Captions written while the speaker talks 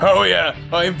Oh yeah,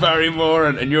 I'm Barry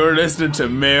Moran and you're listening to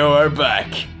Mayo Are Back.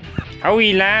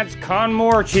 Howey lads, Con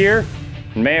Moore here.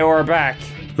 Mayo Are Back.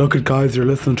 Look at guys, you're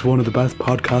listening to one of the best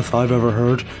podcasts I've ever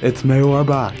heard. It's Mayo Are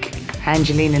Back.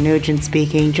 Angelina Nugent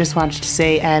speaking. Just wanted to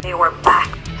say Mayo Are Back.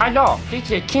 Hello,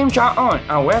 this is Kim Jong-un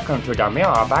and welcome to the Mayo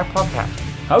Are Back podcast.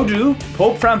 How do?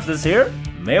 Pope Francis here.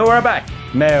 Mayo Are Back.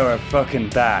 Mayo Are fucking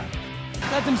back.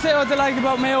 Let them say what they like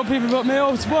about Mayo people, but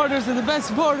Mayo supporters are the best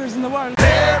supporters in the world.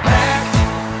 They're back.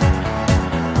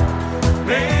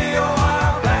 Mayo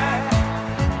Are Back.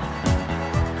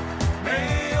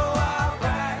 Mayo Are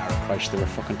Back. Christ, they were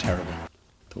fucking terrible.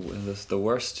 The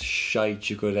worst shite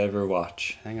you could ever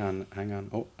watch. Hang on.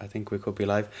 Oh, I think we could be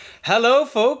live. Hello,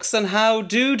 folks, and how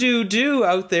do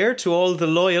out there to all the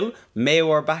loyal Mayo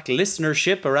Are Back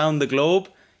listenership around the globe.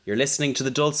 You're listening to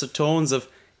the dulcet tones of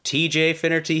TJ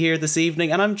Finnerty here this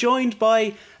evening, and I'm joined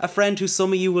by a friend who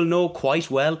some of you will know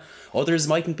quite well. Others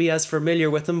mightn't be as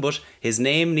familiar with him, but his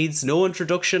name needs no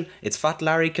introduction. It's Fat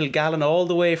Larry Kilgallen, all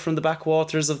the way from the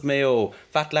backwaters of Mayo.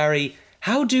 Fat Larry,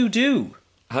 how do?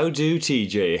 How do,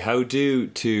 TJ? How do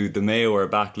to the Mayo Are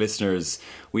Back listeners?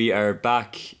 We are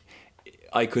back.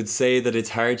 I could say that it's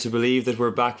hard to believe that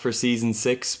we're back for season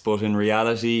 6, but in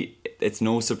reality, it's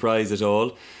no surprise at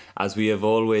all. As we have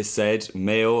always said,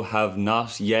 Mayo have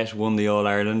not yet won the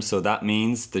All-Ireland, so that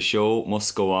means the show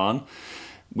must go on.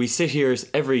 We sit here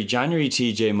every January,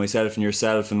 TJ, myself and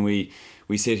yourself, and we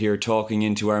sit here talking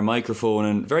into our microphone,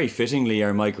 and very fittingly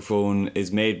our microphone is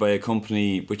made by a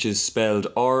company which is spelled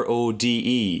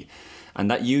RODE, and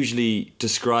that usually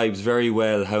describes very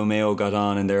well how Mayo got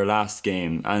on in their last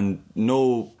game, and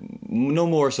no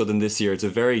more so than this year. It's a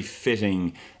very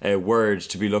fitting word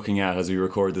to be looking at as we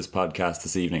record this podcast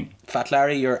this evening. Fat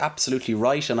Larry, you're absolutely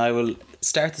right, and I will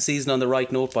start the season on the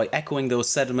right note by echoing those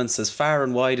sentiments as far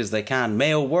and wide as they can.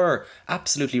 Mayo were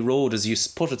absolutely rode, as you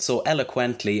put it so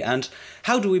eloquently, and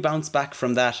how do we bounce back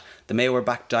from that? The Mayo Are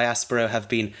Back diaspora have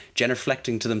been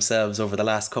genuflecting to themselves over the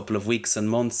last couple of weeks and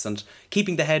months and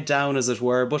keeping the head down, as it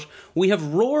were, but we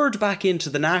have roared back into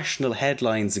the national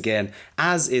headlines again,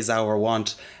 as is our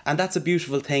wont, and that's a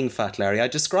beautiful thing, Fat Larry. I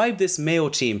describe this Mayo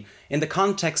team in the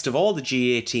context of all the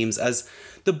GAA teams as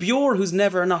the Bure who's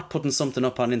never not putting something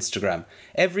up on Instagram.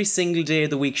 Every single day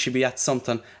of the week should be at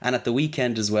something, and at the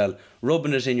weekend as well,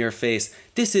 rubbing it in your face.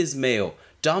 This is Mayo,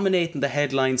 dominating the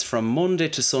headlines from Monday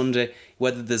to Sunday,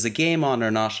 whether there's a game on or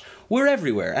not. We're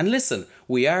everywhere. And listen,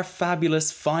 we are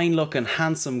fabulous, fine-looking,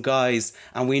 handsome guys,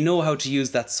 and we know how to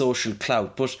use that social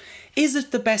clout. But is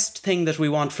it the best thing that we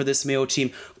want for this Mayo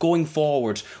team going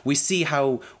forward? We see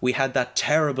how we had that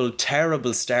terrible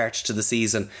start to the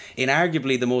season in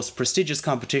arguably the most prestigious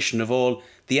competition of all,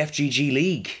 the FGG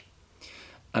League.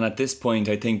 And at this point,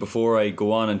 I think before I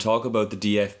go on and talk about the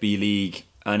DFB League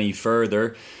any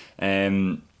further,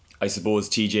 I suppose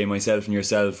TJ, myself and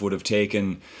yourself would have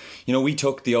taken... we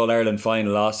took the All-Ireland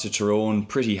final loss to Tyrone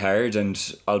pretty hard,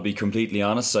 and I'll be completely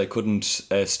honest, I couldn't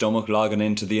stomach logging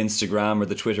into the Instagram or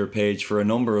the Twitter page for a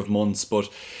number of months, but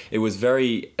it was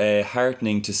very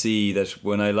heartening to see that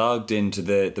when I logged into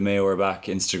the Mayo Are Back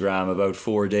Instagram about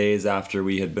 4 days after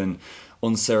we had been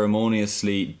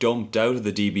unceremoniously dumped out of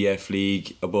the DBF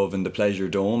League above in the Pleasure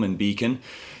Dome in Beacon,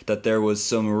 that there was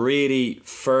some really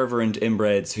fervent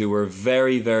inbreds who were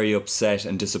very, very upset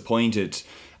and disappointed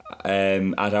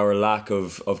at our lack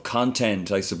of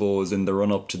content, I suppose, in the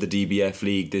run-up to the DBF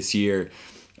League this year.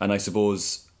 And I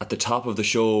suppose at the top of the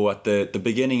show, at the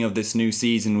beginning of this new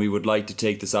season, we would like to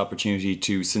take this opportunity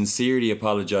to sincerely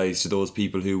apologise to those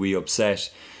people who we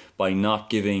upset by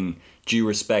not giving due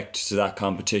respect to that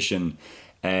competition.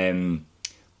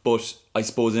 But I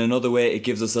suppose in another way, it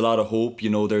gives us a lot of hope.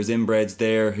 There's inbreds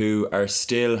there who are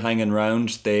still hanging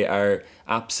around. They are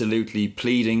absolutely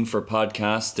pleading for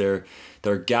podcasts.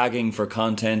 They're gagging for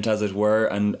content, as it were,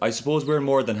 and I suppose we're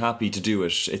more than happy to do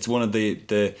it. It's one of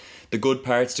the good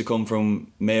parts to come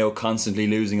from Mayo constantly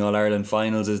losing All-Ireland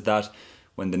finals is that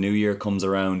when the new year comes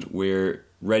around, we're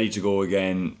ready to go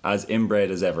again, as inbred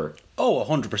as ever. Oh,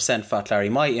 100%, Fat Larry.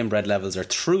 My inbred levels are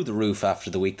through the roof after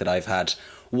the week that I've had.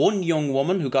 One young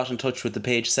woman who got in touch with the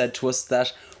page said to us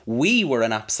that we were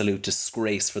an absolute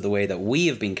disgrace for the way that we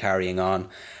have been carrying on.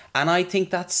 And I think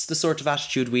that's the sort of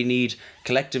attitude we need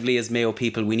collectively as Mayo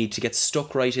people. We need to get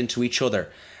stuck right into each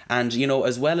other. And,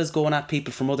 as well as going at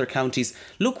people from other counties,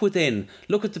 look within,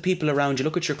 look at the people around you,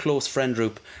 look at your close friend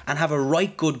group and have a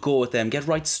right good go at them, get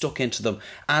right stuck into them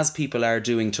as people are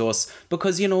doing to us.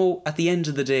 Because, at the end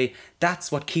of the day,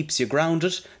 that's what keeps you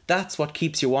grounded. That's what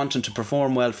keeps you wanting to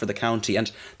perform well for the county.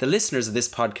 And the listeners of this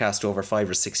podcast over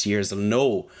 5 or 6 years will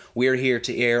know we're here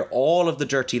to air all of the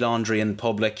dirty laundry in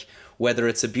public, whether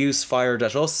it's abuse fired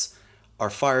at us or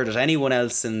fired at anyone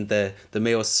else in the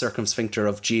Mayo circumsphincter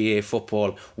of GAA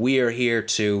football. We are here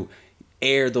to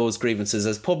air those grievances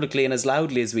as publicly and as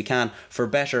loudly as we can, for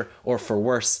better or for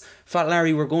worse. Fat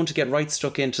Larry, we're going to get right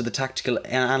stuck into the tactical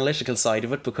analytical side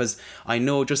of it, because I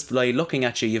know just by looking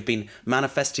at you, you've been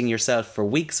manifesting yourself for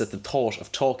weeks at the thought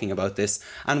of talking about this.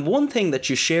 And one thing that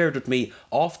you shared with me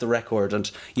off the record,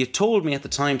 and you told me at the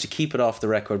time to keep it off the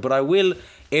record, but I will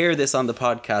air this on the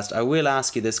podcast. I will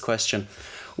ask you this question.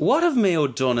 What have Mayo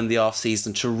done in the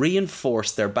off-season to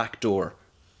reinforce their back door?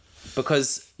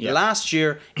 Because last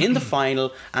year, in the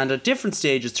final and at different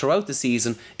stages throughout the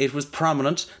season, it was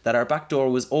prominent that our back door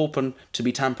was open to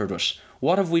be tampered with.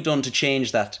 What have we done to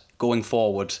change that going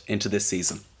forward into this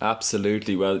season?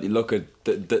 Absolutely. Well, look at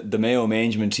the Mayo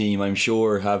management team, I'm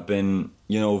sure, have been,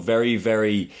 very,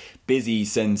 very busy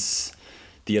since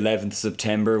the 11th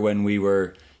September, when we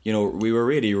were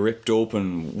really ripped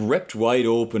wide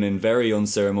open in very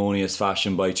unceremonious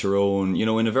fashion by Tyrone,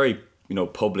 in a very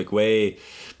public way.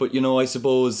 But I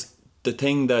suppose the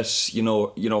thing that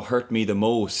hurt me the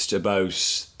most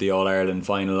about the All-Ireland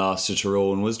final loss to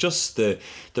Tyrone was just the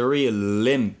real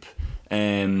limp,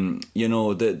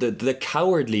 the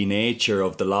cowardly nature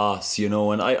of the loss,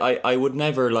 and I would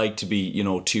never like to be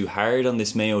too hard on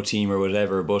this Mayo team or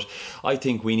whatever, but I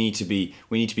think we need to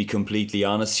be completely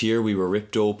honest here. We were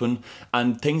ripped open,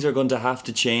 and things are going to have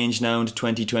to change now into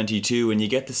 2022, and you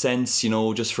get the sense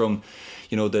just from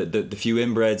the few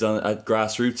inbreds at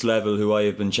grassroots level who I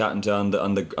have been chatting to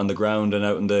on the ground and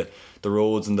out in the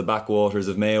roads and the backwaters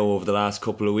of Mayo over the last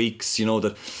couple of weeks,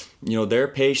 that their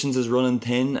patience is running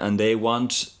thin, and they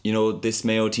want this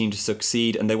Mayo team to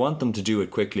succeed, and they want them to do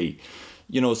it quickly.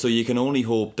 So you can only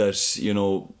hope that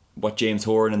what James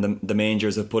Horan and the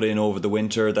Mangers have put in over the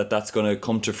winter, that's going to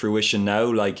come to fruition now.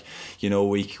 Like,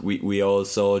 we all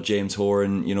saw James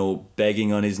Horan,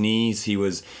 begging on his knees. He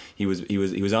was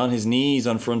on his knees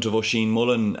in front of Oisin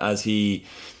Mullen as he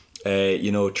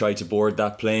tried to board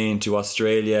that plane to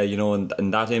Australia,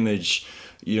 and that image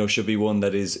should be one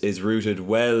that is rooted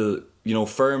well,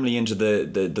 firmly into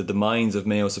the minds of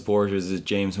Mayo supporters. Is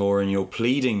James Horan,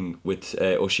 pleading with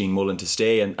Oisin Mullen to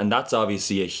stay, and that's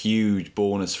obviously a huge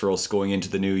bonus for us going into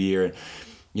the new year.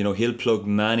 He'll plug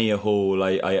many a hole,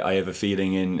 I have a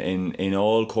feeling, in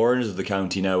all corners of the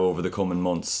county now over the coming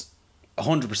months.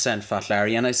 100% Fat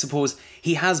Larry, and I suppose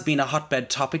he has been a hotbed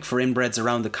topic for inbreds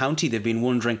around the county. They've been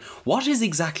wondering what is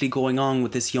exactly going on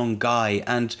with this young guy,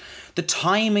 and the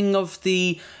timing of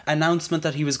the announcement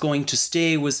that he was going to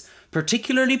stay was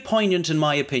particularly poignant in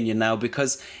my opinion now,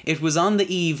 because it was on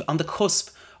the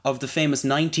cusp of the famous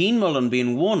 19 Mullen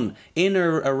being won in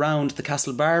or around the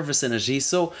Castlebar vicinity.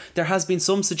 So there has been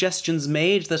some suggestions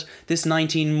made that this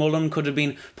 19 Mullen could have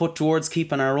been put towards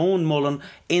keeping our own Mullen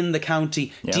in the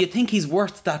county. Yeah. Do you think he's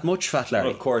worth that much, Fat Larry?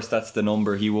 Well, of course, that's the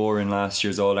number he wore in last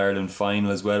year's All-Ireland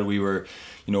final as well. We were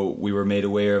made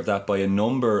aware of that by a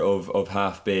number of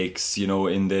half-bakes,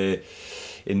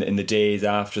 in the days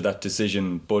after that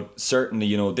decision. But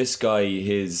certainly, this guy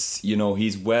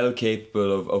he's well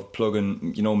capable of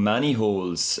plugging many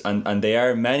holes, and they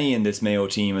are many in this Mayo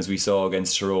team, as we saw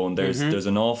against Tyrone. There's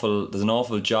an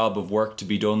awful job of work to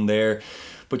be done there.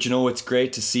 But it's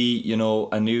great to see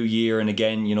a new year, and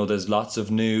again there's lots of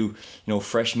new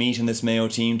fresh meat in this Mayo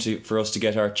team for us to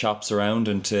get our chops around,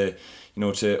 and to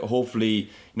hopefully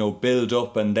build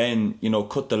up, and then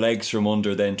cut the legs from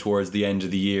under then towards the end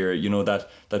of the year.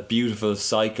 That beautiful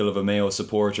cycle of a Mayo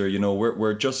supporter.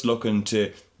 We're just looking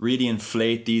to really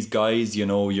inflate these guys.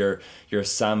 Your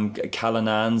Sam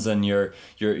Callanans and your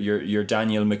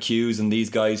Daniel McHughes and these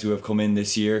guys who have come in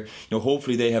this year.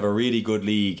 Hopefully they have a really good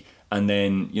league. And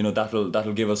then,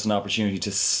 that'll give us an opportunity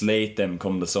to slate them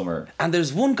come the summer. And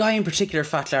there's one guy in particular,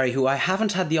 Fat Larry, who I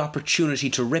haven't had the opportunity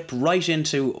to rip right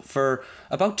into for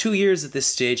about 2 years at this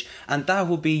stage, and that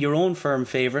would be your own firm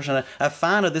favourite and a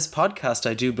fan of this podcast,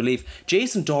 I do believe,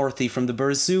 Jason Doherty from the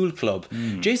Burzool Club.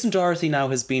 Jason Doherty now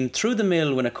has been through the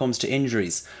mill when it comes to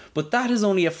injuries, but that is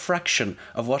only a fraction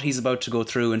of what he's about to go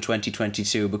through in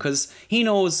 2022, because he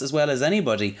knows as well as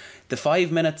anybody the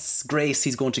 5 minutes grace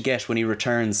he's going to get when he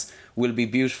returns will be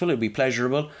beautiful, it'll be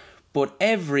pleasurable, but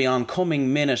every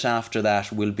oncoming minute after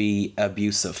that will be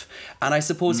abusive. And I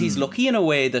suppose he's lucky in a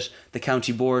way that the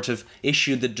county board have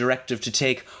issued the directive to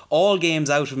take all games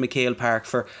out of McHale Park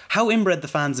for how inbred the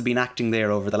fans have been acting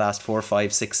there over the last 4,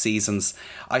 5, 6 seasons.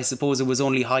 I suppose it was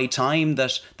only high time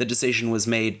that the decision was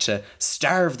made to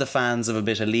starve the fans of a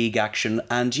bit of league action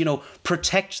and,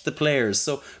 protect the players.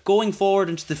 So going forward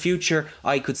into the future,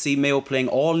 I could see Mayo playing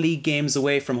all league games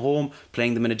away from home,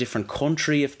 playing them in a different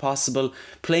country if possible,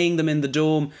 playing them them in the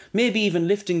dome, maybe even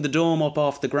lifting the dome up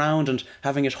off the ground and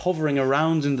having it hovering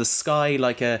around in the sky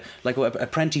like a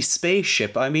Prentice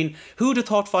spaceship. I mean, who'd have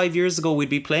thought 5 years ago we'd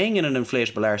be playing in an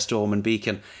inflatable arse dome in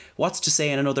Beacon? What's to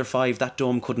say in another 5 that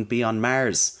dome couldn't be on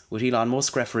Mars with Elon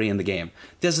Musk refereeing the game?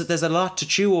 There's a lot to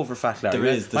chew over, Fat Larry. There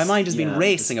is. My mind has been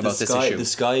racing about this issue. The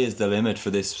sky is the limit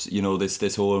for this,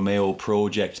 this whole Mayo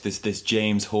project, this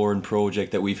James Horn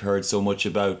project that we've heard so much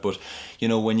about. But,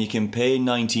 when you can pay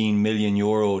 €19 million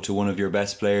to one of your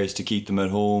best players to keep them at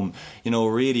home,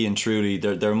 really and truly,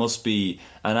 there must be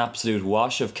an absolute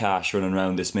wash of cash running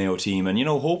around this Mayo team. And,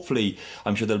 hopefully,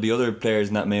 I'm sure there'll be other players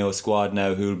in that Mayo squad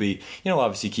now who'll be,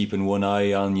 obviously keeping one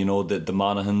eye on, the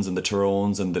Monaghan's and the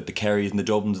Tyrones and the Kerrys and the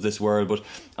Dublins of this world. But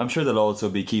I'm sure they'll also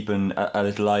be keeping a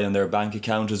little eye on their bank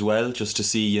account as well, just to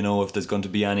see, if there's going to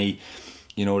be any,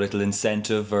 little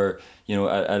incentive or,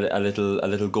 a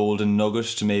little golden nugget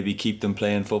to maybe keep them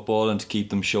playing football and to keep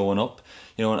them showing up,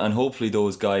 and hopefully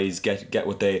those guys get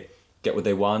what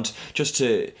they want. Just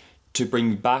to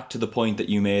bring back to the point that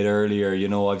you made earlier,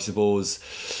 I suppose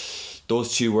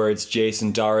those two words,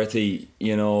 Jason Dorothy,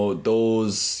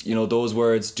 those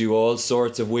words do all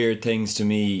sorts of weird things to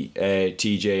me,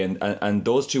 TJ, and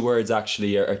those two words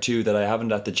actually are two that I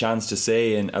haven't had the chance to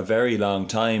say in a very long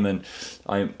time, and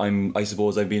I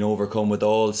suppose I've been overcome with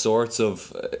all sorts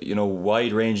of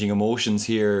wide-ranging emotions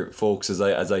here, folks, as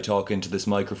I talk into this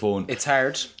microphone. It's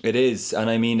hard. It is, and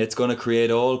I mean it's going to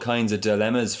create all kinds of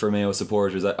dilemmas for Mayo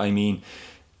supporters. I mean,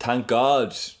 thank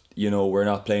God we're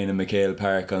not playing in McHale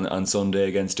Park on Sunday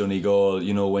against Donegal.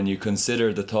 When you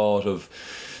consider the thought of,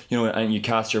 and you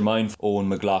cast your mind for Owen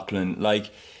McLaughlin,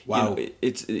 like, wow,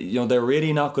 it's they're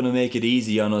really not going to make it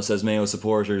easy on us as Mayo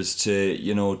supporters to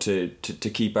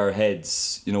keep our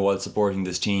heads while supporting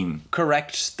this team.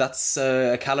 Correct. That's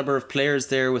a calibre of players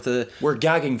there we're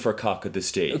gagging for cock at this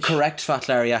stage. Correct, Fat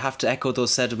Larry. I have to echo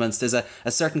those sentiments. There's a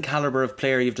certain calibre of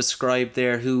player you've described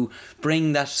there who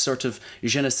bring that sort of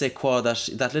je ne sais quoi,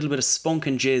 that little bit of spunk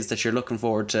and jizz that you're looking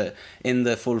forward to in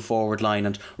the full forward line,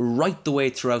 and right the way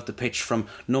throughout the pitch from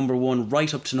number 1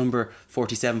 right up to number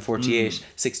 47, 48,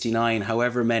 69,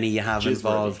 however many you have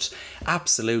involved.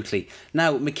 Absolutely.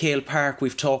 Now, McHale Park,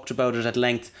 we've talked about it at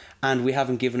length, and we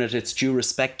haven't given it its due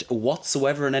respect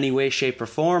whatsoever in any way, shape or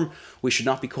form. We should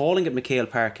not be calling it McHale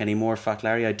Park anymore, Fat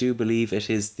Larry. I do believe it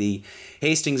is the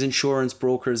Hastings Insurance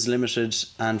Brokers Limited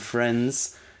and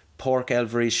Friends, Pork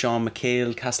Elvery, Sean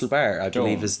McHale, Castlebar, I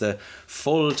believe is the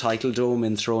full title.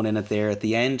 Dome thrown in it there at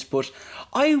the end. But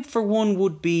I, for one,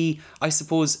 would be, I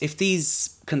suppose, if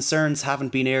these concerns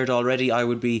haven't been aired already, I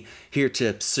would be here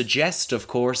to suggest, of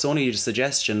course, only a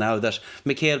suggestion now, that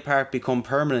McHale Park become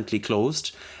permanently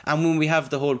closed. And when we have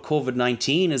the whole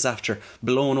COVID-19 is after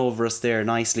blown over us there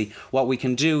nicely, what we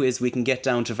can do is we can get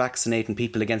down to vaccinating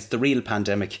people against the real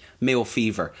pandemic, Mayo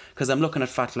fever. Because I'm looking at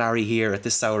Fat Larry here at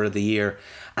this hour of the year,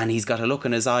 and he's got a look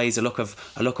in his eyes, a look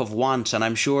of want, and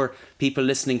I'm sure people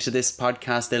listening to this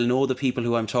podcast, they'll know the people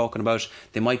who I'm talking about.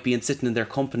 They might be sitting in their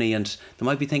company and they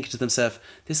might be thinking to themselves,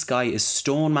 this guy is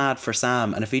stone mad for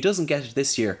Sam, and if he doesn't get it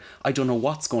this year, I don't know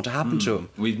what's going to happen to him.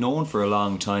 We've known for a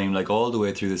long time, like all the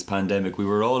way through this pandemic, we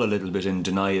were all a little bit in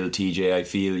denial, TJ, I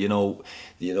feel.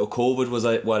 COVID was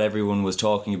what everyone was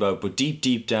talking about, but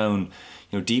deep down,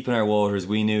 deep in our waters,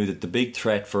 we knew that the big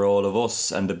threat for all of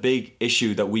us and the big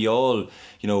issue that we all,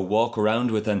 walk around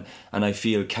with and I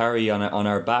feel carry on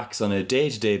our backs on a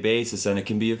day-to-day basis, and it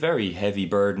can be a very heavy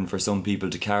burden for some people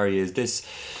to carry, is this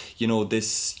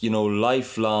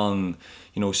lifelong,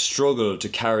 struggle to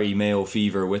carry Mayo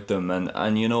fever with them. And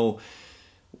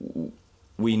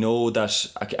we know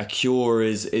that a cure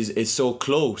is so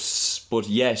close, but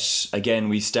yet again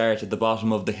we start at the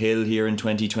bottom of the hill here in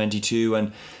 2022,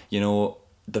 and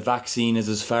the vaccine is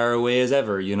as far away as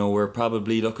ever. We're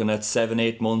probably looking at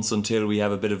 7-8 months until we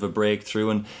have a bit of a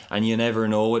breakthrough, and you never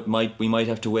know, we might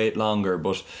have to wait longer.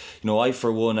 But I,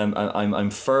 for one,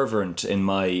 I'm fervent in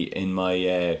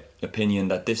my opinion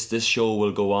that this show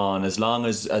will go on as long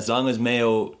as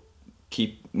Mayo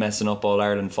keep messing up All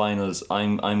Ireland finals.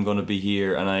 I'm going to be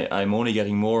here, and I'm only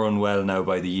getting more unwell now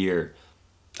by the year.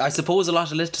 I suppose a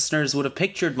lot of listeners would have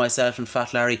pictured myself and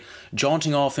Fat Larry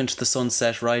jaunting off into the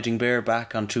sunset, riding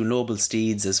bareback on 2 noble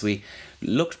steeds, as we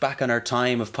looked back on our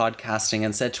time of podcasting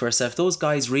and said to ourselves, those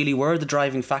guys really were the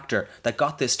driving factor that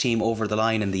got this team over the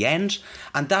line in the end.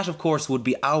 And that, of course, would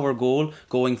be our goal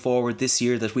going forward this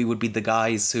year, that we would be the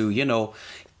guys who,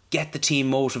 get the team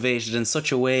motivated in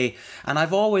such a way. And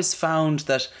I've always found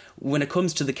that when it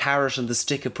comes to the carrot and the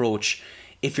stick approach,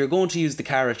 if you're going to use the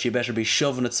carrot, you better be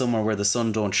shoving it somewhere where the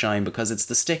sun don't shine, because it's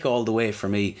the stick all the way for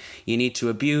me. You need to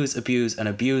abuse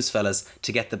fellas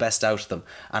to get the best out of them.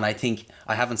 And I think,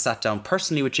 I haven't sat down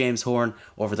personally with James Horan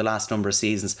over the last number of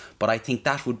seasons, but I think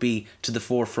that would be to the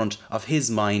forefront of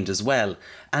his mind as well.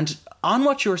 And on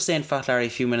what you were saying, Fat Larry, a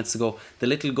few minutes ago, the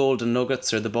little golden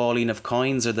nuggets or the balling of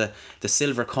coins or the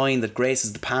silver coin that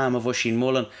graces the palm of Oisin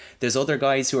Mullen, there's other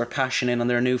guys who are cashing in on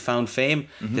their newfound fame.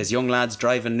 There's young lads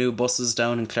driving new buses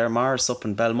down in Claremorris, up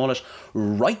in Belmullet,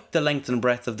 right the length and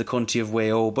breadth of the county of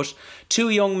Wayo. But two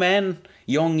young men,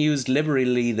 young used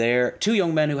liberally there, two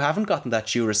young men who haven't gotten that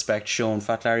due respect shown,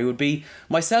 Fat Larry, would be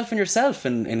myself and yourself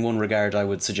in one regard, I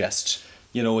would suggest.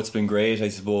 You know, it's been great. I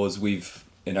suppose we've,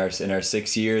 in our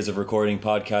 6 years of recording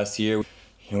podcasts here,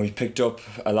 you know, we've picked up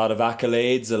a lot of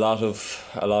accolades, a lot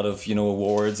of you know,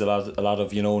 awards, a lot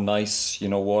of you know, nice, you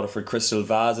know, Waterford crystal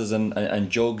vases and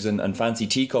jugs and fancy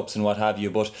teacups and what have you.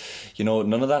 But you know,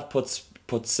 none of that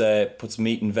puts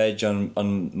meat and veg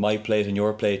on my plate and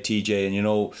your plate, TJ. And you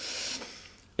know,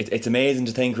 it's amazing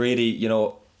to think, really, you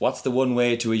know, what's the one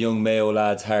way to a young Mayo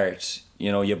lad's heart?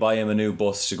 You know, you buy him a new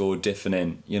bus to go diffing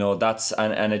in. You know, that's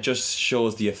and it just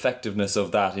shows the effectiveness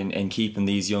of that in keeping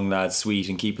these young lads sweet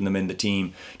and keeping them in the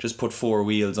team. Just put 4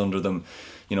 wheels under them,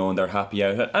 you know, and they're happy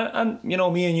out. And you know,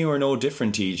 me and you are no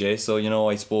different, TJ. So, you know,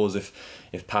 I suppose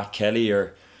if Pat Kelly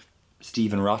or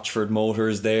Stephen Rochford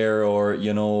Motors there, or,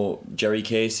 you know, Jerry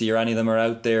Casey or any of them are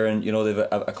out there, and, you know, they've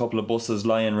a couple of buses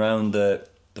lying around the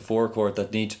forecourt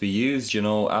that need to be used, you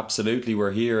know, absolutely,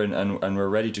 we're here and we're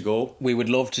ready to go. We would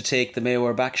love to take the Mayo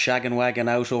Are Back shaggin' wagon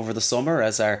out over the summer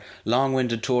as our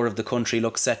long-winded tour of the country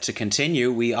looks set to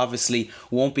continue. We obviously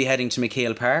won't be heading to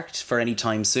McHale Park for any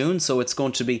time soon, so it's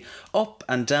going to be up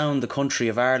and down the country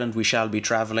of Ireland we shall be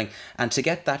travelling, and to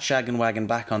get that shaggin' wagon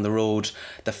back on the road,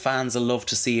 the fans will love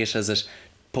to see it as it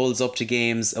pulls up to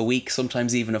games a week,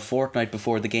 sometimes even a fortnight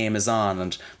before the game is on,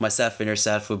 and myself and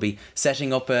yourself will be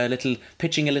setting up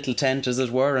pitching a little tent, as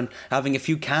it were, and having a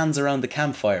few cans around the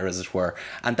campfire, as it were.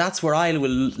 And that's where I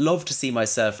will love to see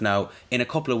myself now in a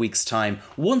couple of weeks' time,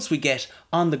 once we get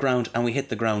on the ground and we hit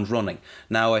the ground running.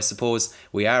 Now, I suppose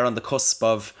we are on the cusp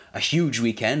of a huge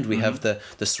weekend. We have the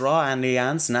Srá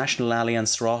Alliance, National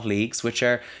Alliance Srá Leagues, which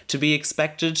are to be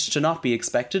expected to not be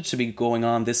expected to be going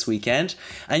on this weekend.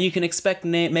 And you can expect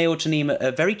Mayo to name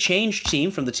a very changed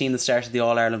team from the team that started the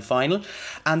All-Ireland final.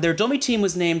 And their dummy team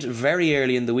was named very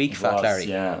early in the week, Fat Larry.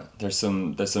 Yeah, there's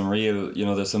some real, you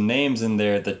know, there's some names in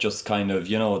there that just kind of,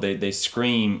 you know, they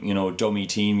scream, you know, dummy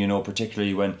team, you know,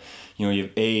 particularly when, you know, you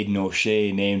have Aidan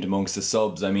O'Shea named amongst the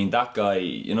subs. I mean, that guy,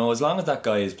 you know, as long as that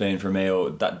guy is playing for Mayo,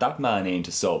 that man ain't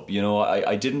a sub. You know,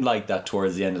 I didn't like that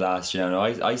towards the end of last year. Now,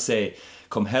 I say,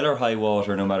 come hell or high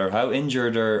water, no matter how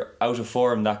injured or out of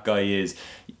form that guy is,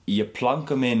 you plonk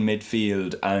him in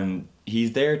midfield and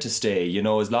he's there to stay. You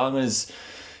know, as long as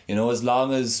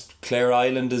Clare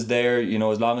Island is there, you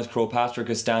know, as long as Crowpatrick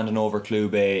is standing over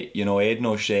Clubay, you know, Aidan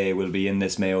O'Shea will be in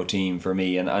this Mayo team for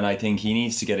me, and I think he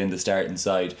needs to get in the starting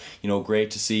side. You know,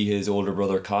 great to see his older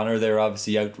brother Connor there,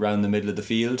 obviously out round the middle of the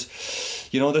field.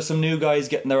 You know, there's some new guys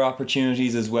getting their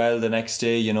opportunities as well the next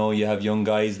day. You know, you have young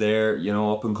guys there, you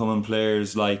know, up and coming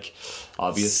players like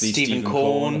obviously Stephen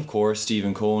Cohen, of course,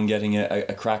 Stephen Cohen getting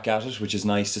a crack at it, which is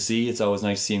nice to see. It's always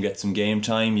nice to see him get some game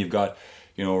time. You've got,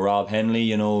 you know, Rob Henley,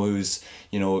 you know, who's,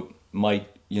 you know, might,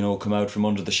 you know, come out from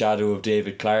under the shadow of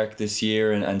David Clark this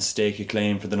year and stake a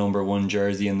claim for the number 1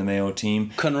 jersey in the Mayo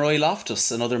team. Conroy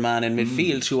Loftus, another man in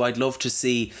midfield who I'd love to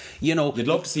see, you know... You'd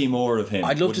love to see more of him.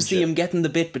 I'd love to see him getting the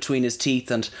bit between his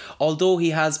teeth, and although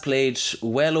he has played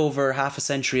well over half a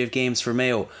century of games for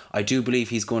Mayo, I do believe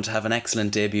he's going to have an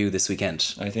excellent debut this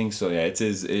weekend. I think so, yeah. It's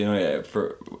his, you know,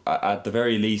 for at the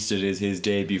very least it is his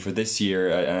debut for this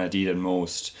year, and indeed at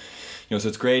most. You know, so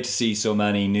it's great to see so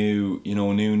many new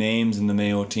names in the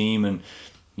Mayo team, and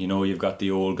you know, you've got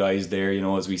the old guys there. You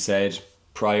know, as we said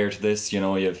prior to this, you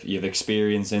know, you've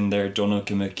experience in there.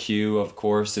 Donnacha McHugh, of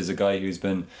course, is a guy who's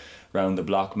been round the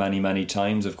block many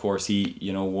times. Of course, he,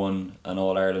 you know, won an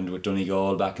All-Ireland with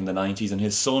Donegal back in the 90s, and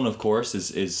his son, of course,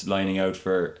 is lining out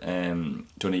for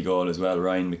Donegal as well,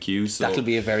 Ryan McHugh. So that'll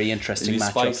be a very interesting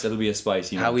matchup. It'll be a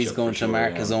spicy matchup. How he's going to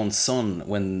mark his own son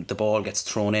when the ball gets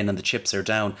thrown in and the chips are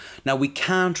down. Now, we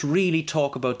can't really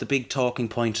talk about the big talking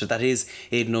point that is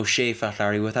Aidan O'Shea, Fat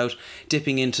Larry, without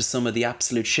dipping into some of the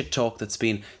absolute shit talk that's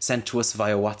been sent to us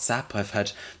via WhatsApp. I've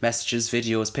had messages,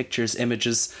 videos, pictures,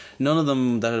 images, none of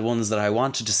them that are ones that I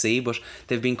wanted to see, but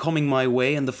they've been coming my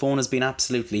way and the phone has been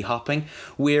absolutely hopping.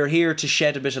 We're here to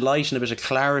shed a bit of light and a bit of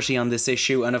clarity on this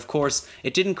issue, and of course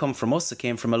it didn't come from us, it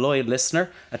came from a loyal listener,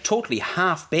 a totally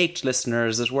half-baked listener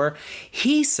as it were.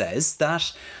 He says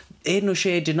that Aidan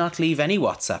O'Shea did not leave any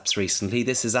WhatsApps recently.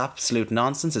 This is absolute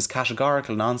nonsense. It's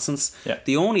categorical nonsense. Yeah.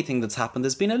 The only thing that's happened,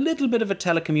 there's been a little bit of a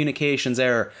telecommunications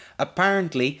error.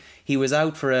 Apparently, he was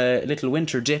out for a little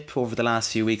winter dip over the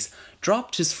last few weeks,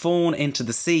 dropped his phone into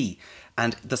the sea.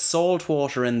 And the salt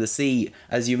water in the sea,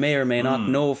 as you may or may not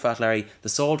know, Fat Larry, the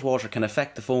salt water can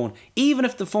affect the phone. Even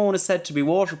if the phone is said to be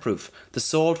waterproof, the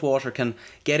salt water can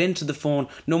get into the phone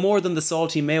no more than the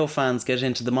salty Mayo fans get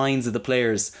into the minds of the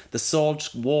players. The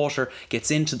salt water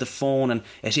gets into the phone and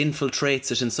it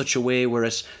infiltrates it in such a way where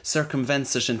it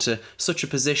circumvents it into such a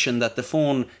position that the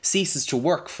phone ceases to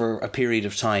work for a period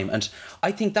of time. And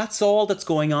I think that's all that's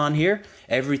going on here.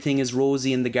 Everything is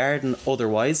rosy in the garden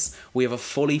otherwise. We have a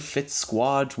fully fit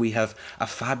squad. We have a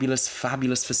fabulous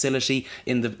facility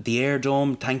in the Air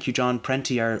Dome. Thank you, John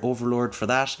Prenty, our overlord, for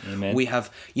that. Amen. We have,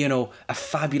 a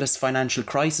fabulous financial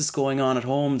crisis going on at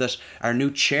home that our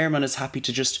new chairman is happy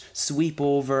to just sweep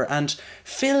over and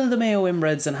fill the Mayo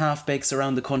inbreds and half-bakes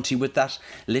around the country with that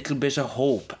little bit of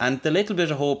hope. And the little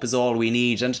bit of hope is all we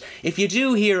need. And if you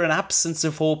do hear an absence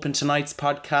of hope in tonight's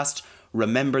podcast,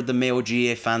 remember the Mayo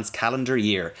GA fans' calendar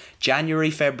year.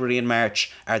 January, February and March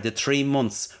are the 3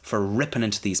 months for ripping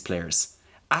into these players.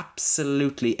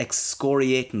 Absolutely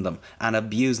excoriating them and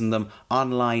abusing them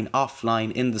online,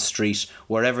 offline, in the street,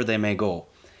 wherever they may go.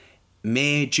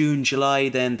 May, June, July,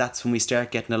 then that's when we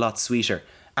start getting a lot sweeter.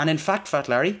 And in fact, Fat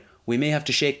Larry, we may have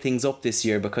to shake things up this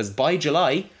year, because by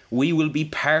July we will be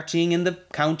partying in the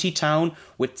county town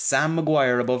with Sam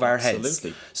Maguire above our heads.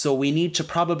 Absolutely. So we need to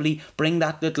probably bring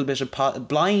that little bit of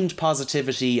blind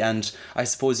positivity and, I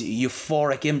suppose,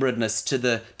 euphoric inbredness to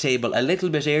the table a little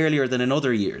bit earlier than in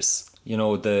other years.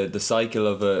 The cycle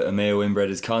of a Mayo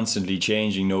inbred is constantly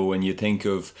changing. When you think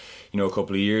of, a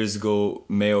couple of years ago,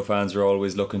 Mayo fans were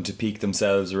always looking to peak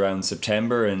themselves around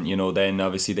September, and then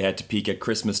obviously they had to peak at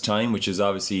Christmas time, which is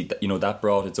obviously, that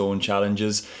brought its own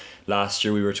challenges. Last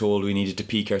year we were told we needed to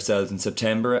peak ourselves in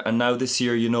September, and now this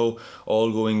year,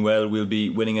 all going well, we'll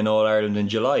be winning an All-Ireland in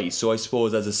July. So I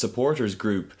suppose as a supporters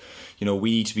group,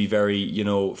 we need to be very,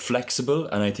 flexible,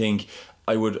 and I think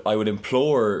I would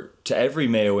implore to every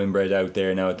Mayo inbred out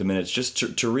there now at the minute just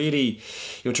to really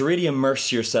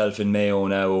immerse yourself in Mayo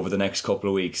now over the next couple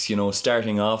of weeks.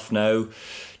 Starting off now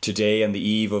today on the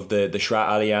eve of the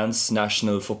Shra Alliance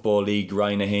National Football League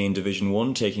Rhine Division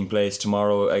 1 taking place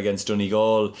tomorrow against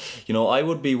Donegal. I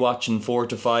would be watching 4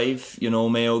 to 5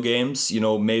 Mayo games,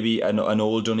 maybe an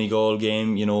old Donegal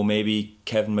game, maybe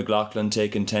Kevin McLaughlin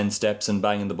taking 10 steps and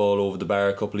banging the ball over the bar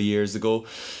a couple of years ago,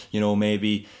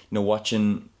 maybe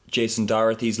watching Jason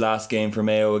Dorothy's last game for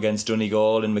Mayo against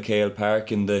Donegal in McHale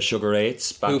Park in the Sugar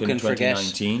 8s back in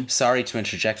 2019. Forget? Sorry to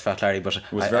interject, Fat Larry, but it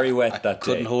was very wet that day.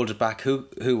 Couldn't hold it back. Who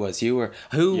was? You were.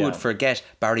 Who would forget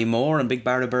Barry Moore and Big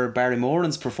Barry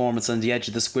Moran's performance on the edge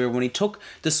of the square when he took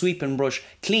the sweeping brush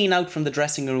clean out from the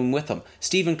dressing room with him?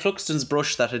 Stephen Cluxton's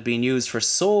brush that had been used for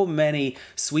so many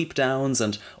sweep downs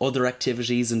and other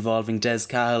activities involving Des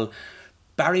Cahill.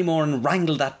 Barry Moran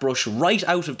wrangled that brush right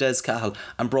out of Des Cahill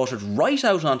and brought it right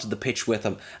out onto the pitch with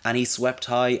him, and he swept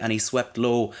high and he swept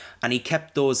low and he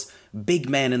kept those big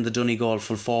men in the Donegal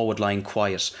full forward line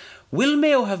quiet. Will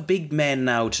Mayo have big men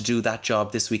now to do that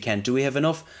job this weekend? Do we have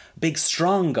enough big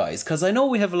strong guys? Because I know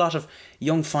we have a lot of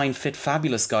young, fine, fit,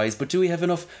 fabulous guys, but do we have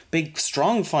enough big,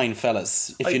 strong, fine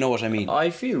fellas, if you know what I mean? I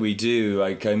feel we do.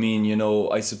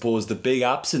 I suppose the big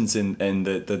absence in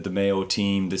the Mayo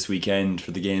team this weekend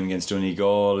for the game against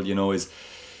Donegal,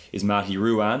 is Matty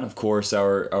Ruan, of course,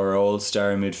 our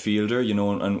all-star midfielder,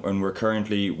 and we're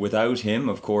currently without him.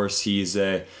 Of course, he's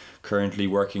currently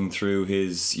working through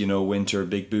his winter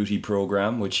big booty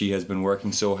program, which he has been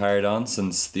working so hard on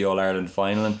since the All-Ireland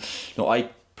final. And I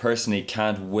personally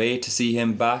can't wait to see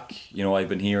him back. I've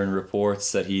been hearing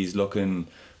reports that he's looking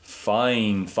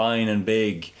fine and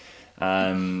big,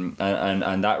 and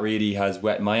that really has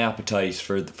whet my appetite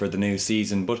for the new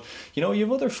season. But you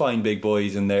have other fine big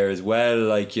boys in there as well,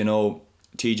 like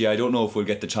TJ. I don't know if we'll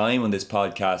get the time on this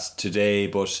podcast today,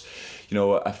 but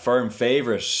a firm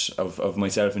favourite of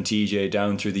myself and TJ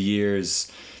down through the years,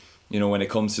 when it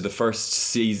comes to the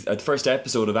first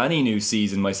episode of any new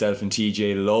season, myself and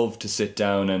TJ love to sit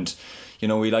down and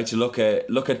we like to look at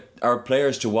our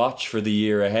players to watch for the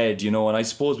year ahead, and I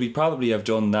suppose we probably have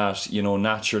done that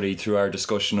naturally through our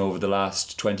discussion over the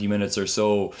last 20 minutes or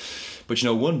so. But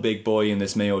one big boy in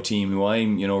this Mayo team who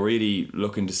I'm really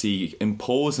looking to see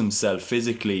impose himself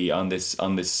physically on this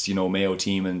Mayo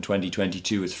team in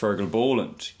 2022 is Fergal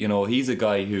Boland. He's a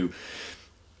guy who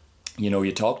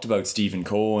you talked about Stephen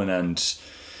Cohen and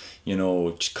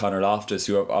Conor Loftus,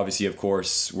 who obviously of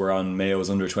course were on Mayo's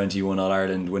under-21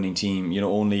 All-Ireland winning team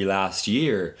only last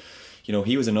year. you know,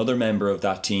 he was another member of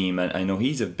that team, and I know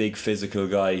he's a big physical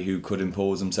guy who could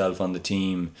impose himself on the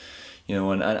team. You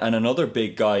know, and another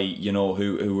big guy, you know,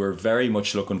 who we're very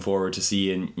much looking forward to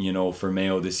seeing, you know, for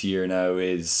Mayo this year now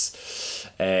is,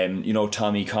 you know,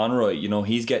 Tommy Conroy. You know,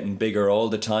 he's getting bigger all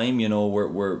the time. You know,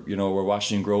 we're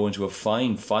watching him grow into a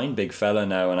fine big fella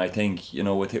now. And I think, you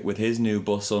know, with his new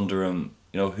bus under him,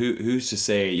 you know, who's to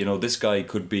say, you know, this guy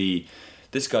could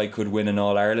win an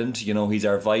All-Ireland. You know, he's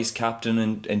our vice captain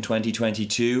in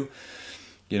 2022.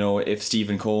 You know, if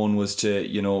Stephen Cohen was to,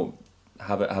 you know,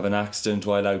 have an accident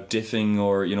while out diffing,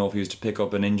 or, you know, if he was to pick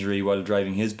up an injury while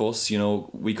driving his bus, you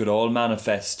know, we could all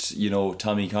manifest, you know,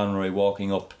 Tommy Conroy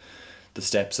walking up the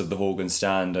steps of the Hogan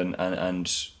stand,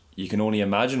 and you can only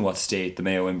imagine what state the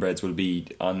Mayo inbreds will be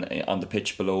on the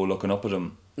pitch below looking up at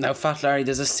him. Now, Fat Larry,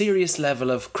 there's a serious level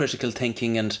of critical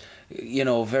thinking and, you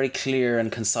know, very clear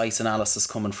and concise analysis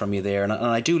coming from you there, and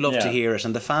I do love to hear it.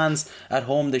 And the fans at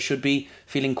home, they should be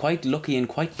feeling quite lucky and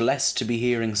quite blessed to be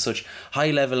hearing such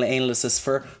high level analysis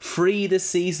for free this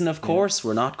season. Of course,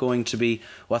 we're not going to be,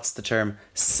 what's the term,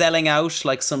 selling out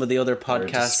like some of the other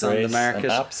podcasts on the market.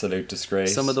 An absolute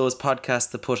disgrace. Some of those podcasts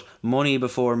that put money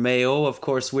before Mayo. Of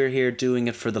course, we're here doing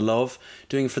it for the love,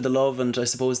 and I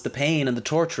suppose the pain and the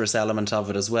torturous element of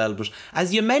it as well. But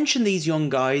as you mentioned, these young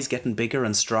guys getting bigger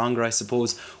and stronger, I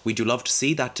suppose we do love to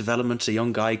see that development. A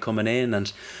young guy coming in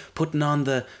and putting on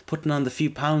the few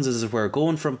pounds, as it were,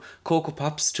 going from Cocoa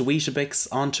Pops to Weetabix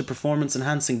onto performance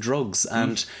enhancing drugs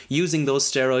and using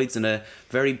those steroids in a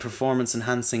very performance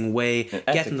enhancing way,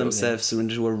 getting themselves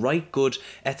into a right good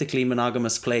ethically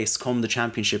monogamous place come the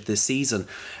championship this season.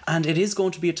 And it is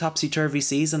going to be a topsy-turvy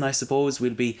season. I suppose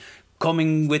we'll be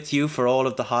coming with you for all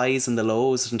of the highs and the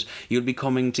lows, and you'll be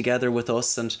coming together with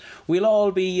us, and we'll all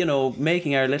be, you know,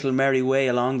 making our little merry way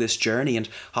along this journey and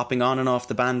hopping on and off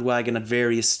the bandwagon at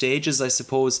various stages. I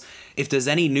suppose if there's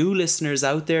any new listeners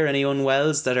out there, any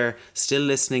unwells that are still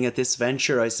listening at this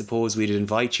venture, I suppose we'd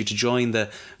invite you to join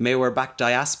the Mayo Are Back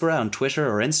diaspora on Twitter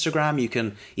or Instagram. You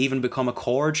can even become a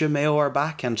Corja Mayo Are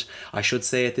Back, and I should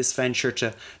say at this venture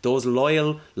to those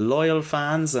loyal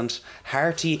fans and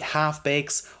hearty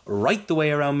half-bakes right the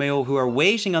way around Mayo who are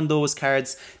waiting on those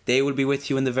cards, they will be with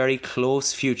you in the very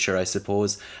close future, I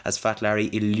suppose. As Fat Larry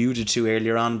alluded to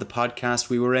earlier on the podcast,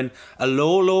 we were in a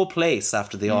low place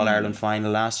after the All-Ireland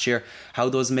final last year. How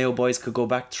those Mayo boys could go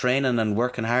back training and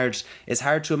working hard is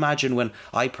hard to imagine, when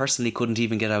I personally couldn't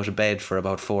even get out of bed for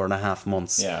about 4.5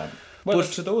 months. Yeah. Well,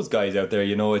 but to those guys out there,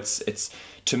 you know, it's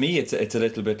to me it's a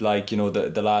little bit like, you know,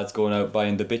 the lads going out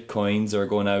buying the bitcoins, or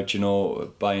going out, you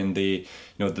know, buying the,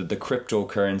 you know, the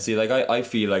cryptocurrency. Like I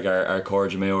feel like our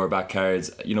Corja Mayo Are Back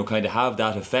cards, you know, kind of have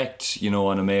that effect, you know,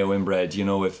 on a Mayo inbred. You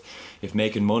know, if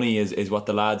making money is what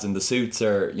the lads in the suits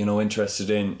are, you know, interested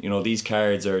in, you know, these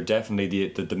cards are definitely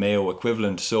the Mayo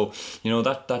equivalent. So, you know,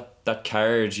 that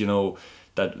card, you know,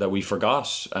 that we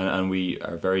forgot, and we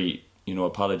are very, you know,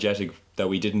 apologetic that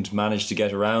we didn't manage to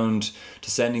get around to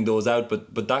sending those out,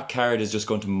 but that card is just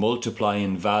going to multiply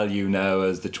in value now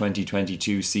as the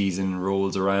 2022 season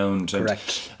rolls around.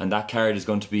 Correct. And that card is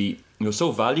going to be, you know,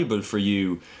 so valuable for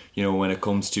you, you know, when it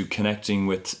comes to connecting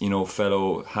with, you know,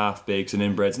 fellow half-bakes and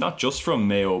inbreds, not just from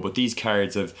Mayo, but these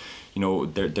cards have, you know,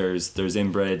 there's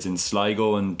inbreds in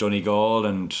Sligo and Donegal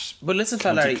and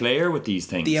County Clare with these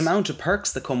things. The amount of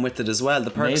perks that come with it as well, the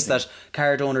perks that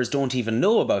card owners don't even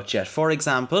know about yet. For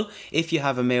example, if you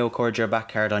have a Mayo Corja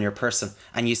Back card on your person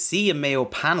and you see a Mayo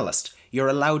panellist, you're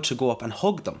allowed to go up and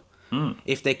hug them.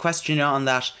 If they question you on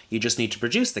that, you just need to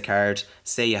produce the card,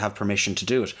 say you have permission to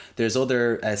do it. There's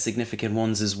other significant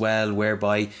ones as well,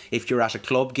 whereby if you're at a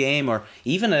club game or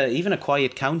even a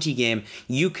quiet county game,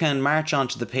 you can march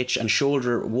onto the pitch and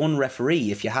shoulder one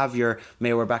referee if you have your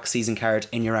Mayo Are Back season card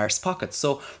in your arse pocket.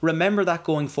 So remember that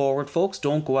going forward, folks.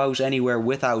 Don't go out anywhere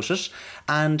without it.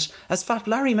 And as Fat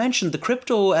Larry mentioned, the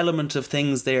crypto element of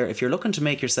things there, if you're looking to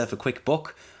make yourself a quick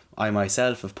buck, I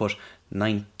myself have put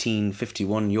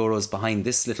 1951 euros behind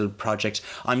this little project.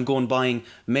 I'm going buying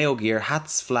Mayo gear,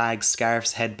 hats, flags,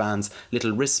 scarves, headbands,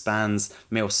 little wristbands,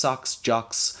 Mayo socks,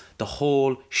 jocks, the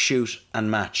whole shoot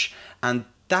and match. And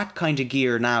that kind of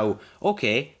gear now,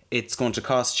 okay, it's going to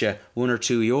cost you €1 or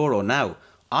 €2 now.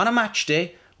 On a match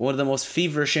day, one of the most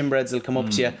feverish inbreds will come up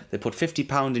to you. They put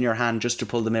 £50 in your hand just to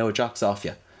pull the Mayo jocks off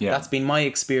you. Yeah. That's been my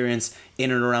experience in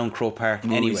and around Croke Park.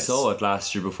 Well, we saw it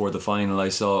last year before the final. I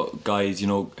saw guys, you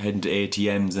know, heading to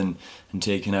ATMs and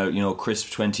taking out, you know,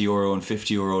 crisp €20 and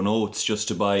 €50 notes just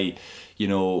to buy, you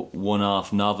know,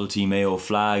 one-off novelty Mayo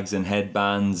flags and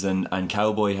headbands and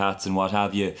cowboy hats and what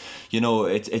have you. You know,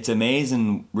 it's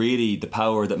amazing really the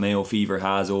power that Mayo Fever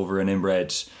has over an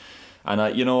inbred. And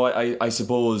I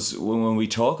suppose when we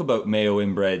talk about Mayo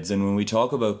inbreds and when we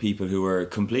talk about people who are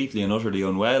completely and utterly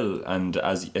unwell, and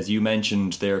as you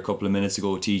mentioned there a couple of minutes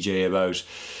ago, TJ, about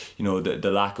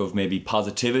the lack of maybe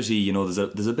positivity, there's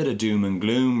a bit of doom and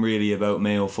gloom really about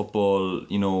Mayo football,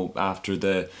 after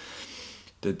the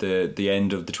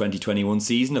end of the 2021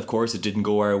 season. Of course, it didn't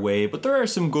go our way, but there are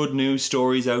some good news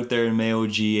stories out there in Mayo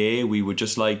GA. We would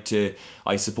just like to,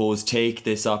 I suppose, take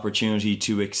this opportunity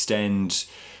to extend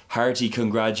hearty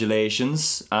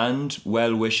congratulations and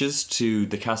well wishes to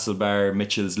the Castlebar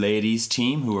Mitchells ladies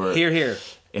team, who are here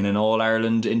in an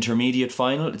All-Ireland intermediate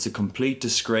final. It's a complete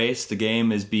disgrace. The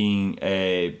game is being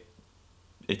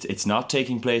it's not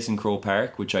taking place in Croke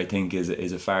Park, which I think is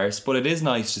a farce, but it is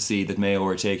nice to see that Mayo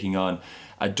are taking on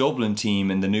a Dublin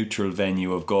team in the neutral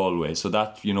venue of Galway. So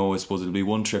that, I suppose it'll be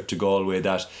one trip to Galway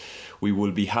that we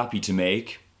will be happy to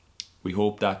make. We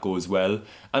hope that goes well.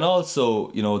 And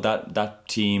also, that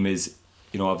team is,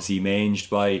 obviously manged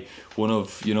by one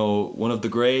of the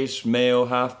great Mayo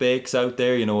half-bakes out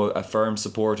there, a firm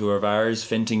supporter of ours,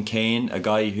 Fintan Kane, a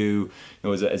guy who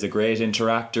is a great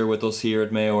interactor with us here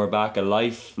at Mayo Are Back, a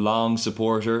lifelong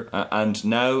supporter, and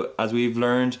now, as we've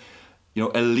learned,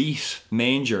 elite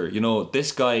manger.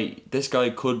 This guy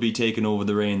could be taking over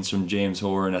the reins from James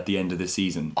Horan at the end of the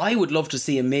season. I would love to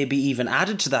see him maybe even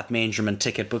added to that mangerman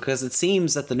ticket, because it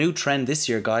seems that the new trend this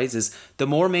year, guys, is the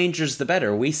more mangers the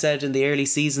better. We said in the early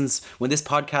seasons when this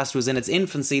podcast was in its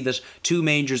infancy that 2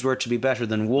 mangers were to be better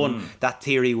than 1. That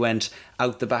theory went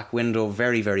out the back window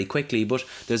very, very quickly, but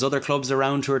there's other clubs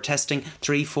around who are testing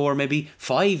 3, 4, maybe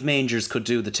 5 mangers could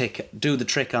do the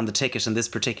trick on the ticket in this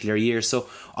particular year. So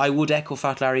I would echo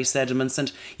Fat Larry's sentiments,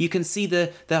 and you can see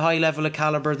the high level of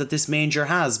calibre that this manger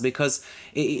has, because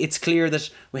it's clear that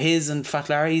his and Fat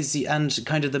Larry's and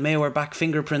kind of the Mayo Are Back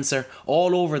fingerprints are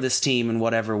all over this team in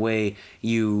whatever way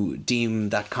you deem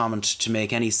that comment to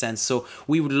make any sense. So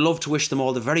we would love to wish them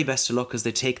all the very best of luck as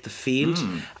they take the field.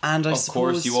 And I suppose, of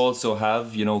course, you also have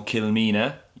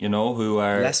Kilmina, who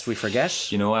are, lest we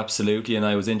forget, absolutely. And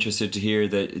I was interested to hear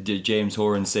that James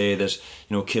Horan say that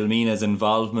Kilmina's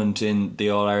involvement in the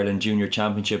All-Ireland Junior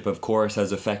Championship, of course,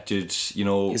 has affected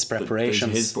his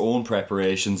preparations, his own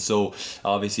preparations. So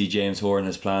obviously James Horan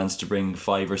has plans to bring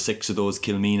 5 or 6 of those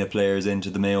Kilmina players into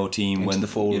the Mayo team into the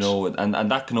fold.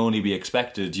 And that can only be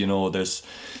expected. There's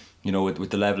with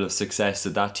the level of success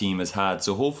that team has had.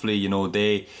 So hopefully,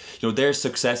 their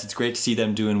success, it's great to see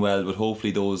them doing well, but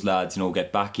hopefully those lads,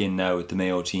 get back in now with the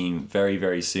Mayo team very,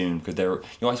 very soon, because they're,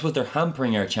 I suppose they're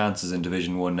hampering our chances in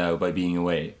Division 1 now by being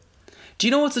away. Do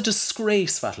you know what's a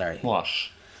disgrace, Fat Larry? What?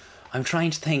 I'm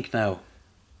trying to think now.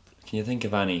 Can you think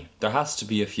of any? There has to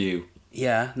be a few.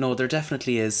 Yeah, no, there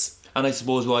definitely is. And I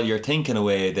suppose while you're thinking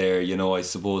away there, I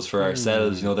suppose for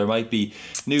ourselves, there might be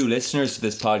new listeners to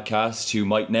this podcast who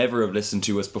might never have listened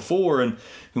to us before, and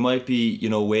who might be,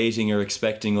 waiting or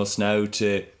expecting us now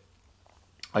to,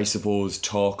 I suppose,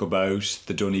 talk about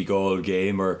the Donegal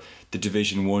game or the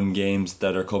Division 1 games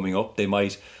that are coming up. They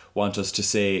might want us to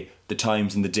say the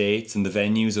times and the dates and the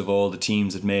venues of all the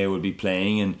teams that Mayo will be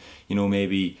playing, and,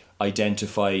 maybe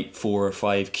identify 4 or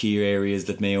 5 key areas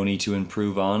that Mayo need to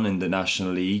improve on in the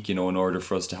National League, in order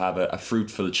for us to have a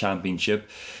fruitful championship.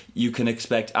 You can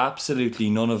expect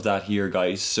absolutely none of that here,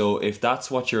 guys. So if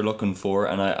that's what you're looking for,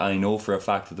 and I know for a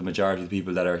fact that the majority of the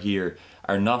people that are here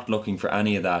are not looking for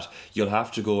any of that, you'll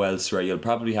have to go elsewhere. You'll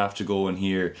probably have to go and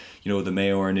hear, the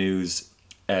Mayo Are News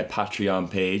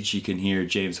Patreon page. You can hear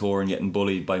James Horan getting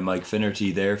bullied by Mike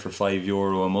Finnerty there for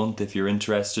 €5 a month if you're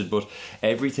interested. But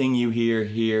everything you hear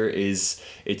here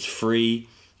it's free,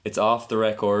 it's off the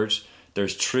record.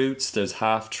 There's truths, there's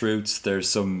half-truths, there's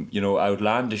some,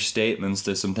 outlandish statements,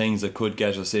 there's some things that could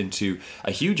get us into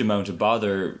a huge amount of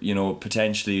bother,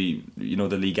 potentially,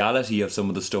 the legality of some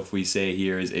of the stuff we say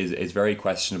here is very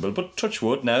questionable. But touch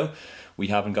wood now, we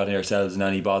haven't got ourselves in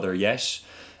any bother yet.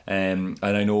 And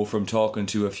I know from talking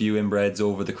to a few inbreds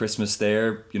over the Christmas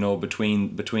there,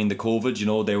 between the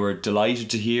COVID, they were delighted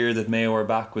to hear that Mayo Are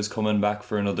Back was coming back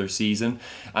for another season,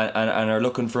 and are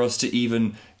looking for us to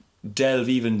even delve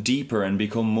even deeper and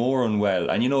become more unwell.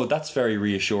 And that's very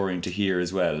reassuring to hear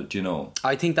as well.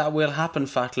 I think that will happen,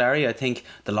 Fat Larry. I think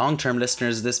the long-term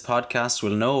listeners of this podcast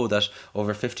will know that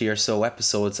over 50 or so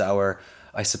episodes, our,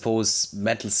 I suppose,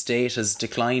 mental state has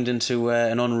declined into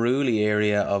an unruly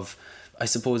area of, I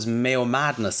suppose, Mayo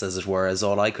madness, as it were, is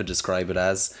all I could describe it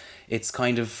as. It's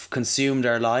kind of consumed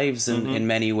our lives in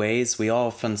many ways. We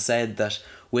often said that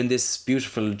when this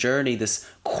beautiful journey, this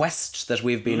quest that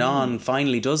we've been on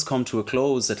finally does come to a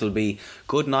close, it'll be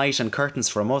good night and curtains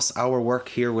from us. Our work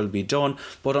here will be done.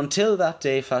 But until that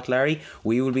day, Fat Larry,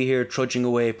 we will be here trudging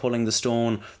away, pulling the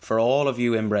stone for all of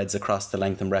you inbreds across the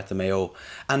length and breadth of Mayo.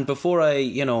 And before I,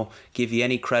 give you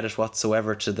any credit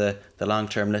whatsoever to the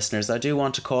long-term listeners, I do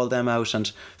want to call them out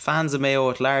and fans of Mayo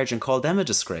at large and call them a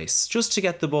disgrace, just to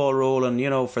get the ball rolling,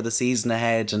 for the season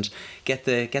ahead and get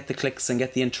the clicks and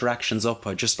get the interactions up.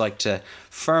 I'd just like to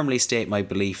firmly state my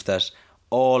belief that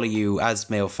all of you as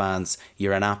Mayo fans,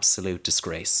 you're an absolute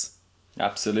disgrace.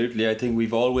 Absolutely. I think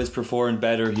we've always performed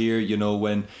better here,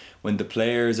 when the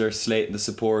players are slating the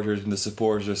supporters and the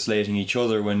supporters are slating each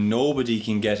other, when nobody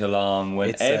can get along,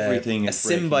 when it's everything is a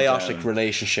symbiotic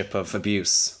relationship of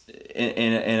abuse.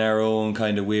 In our own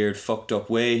kind of weird fucked up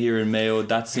way here in Mayo,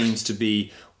 that seems to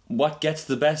be what gets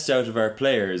the best out of our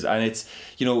players. And it's,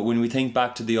 when we think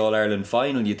back to the All-Ireland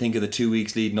final, you think of the 2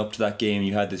 weeks leading up to that game,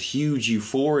 you had this huge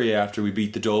euphoria after we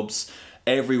beat the Dubs.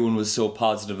 Everyone was so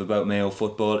positive about Mayo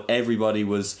football. Everybody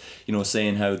was,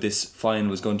 saying how this final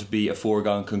was going to be a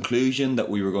foregone conclusion, that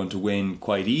we were going to win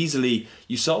quite easily.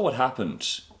 You saw what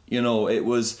happened. It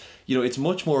was, it's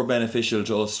much more beneficial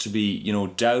to us to be,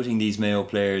 doubting these Mayo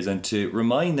players and to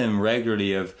remind them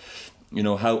regularly of,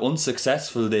 how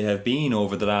unsuccessful they have been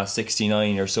over the last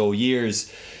 69 or so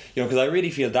years. Because I really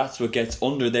feel that's what gets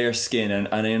under their skin, and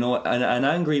an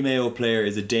angry Mayo player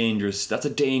is a dangerous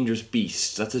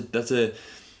beast. That's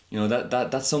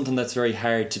something that's very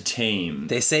hard to tame.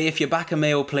 They say if you back a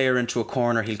Mayo player into a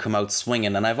corner, he'll come out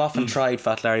swinging, and I've often tried,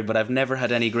 Fat Larry, but I've never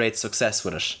had any great success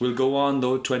with it. We'll go on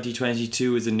though.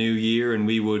 2022 is a new year, and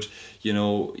we would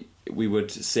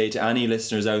say to any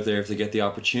listeners out there, if they get the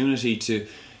opportunity to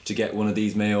get one of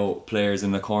these Mayo players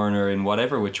in the corner in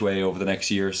whatever which way over the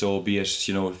next year or so, be it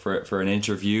for an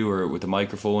interview or with a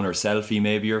microphone or selfie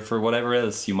maybe, or for whatever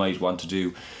else you might want to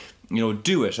do,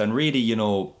 do it and really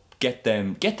get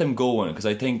them going, because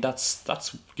I think that's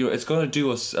it's going to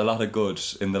do us a lot of good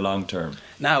in the long term.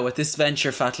 Now with this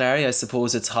venture, Fat Larry, I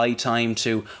suppose it's high time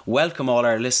to welcome all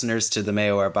our listeners to the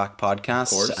Mayo Are Back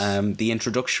podcast. The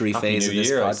introductory phase of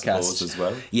this podcast, I suppose, as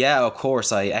well. Yeah, of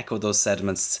course, I echo those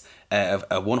sentiments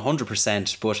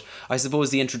 100%, but I suppose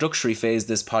the introductory phase of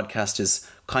this podcast is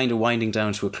kind of winding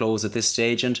down to a close at this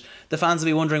stage, and the fans will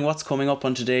be wondering what's coming up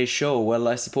on today's show. Well,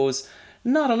 I suppose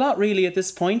not a lot really at this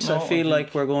point. I feel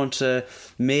like we're going to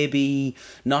maybe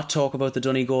not talk about the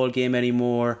Donegal game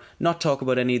anymore, not talk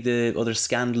about any of the other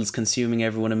scandals consuming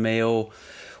everyone in Mayo.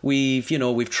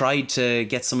 We've tried to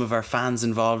get some of our fans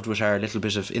involved with our little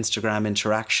bit of Instagram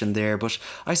interaction there, but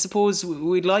I suppose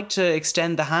we'd like to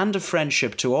extend the hand of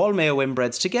friendship to all Mayo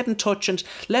inbreds to get in touch and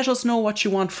let us know what you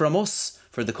want from us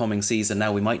for the coming season.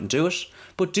 Now, we mightn't do it,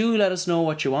 but do let us know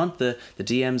what you want. The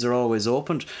DMs are always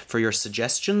open for your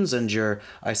suggestions and your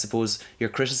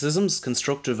criticisms,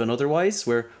 constructive and otherwise.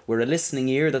 We're a listening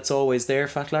ear that's always there,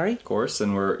 Fat Larry. Of course,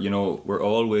 and we're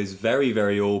always very,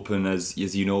 very open, as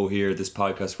you know here, this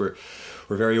podcast, we're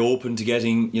very open to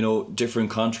getting, different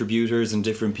contributors and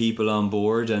different people on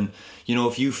board. And,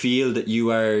 if you feel that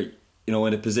you are,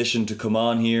 in a position to come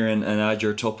on here and add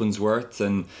your tuppence worth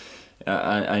and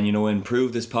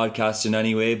improve this podcast in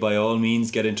any way, by all means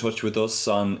get in touch with us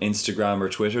on Instagram or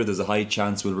Twitter. There's a high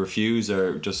chance we'll refuse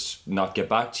or just not get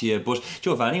back to you, but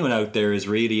if anyone out there is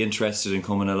really interested in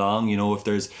coming along, if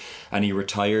there's any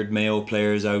retired Mayo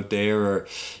players out there, or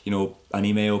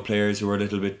any Mayo players who are a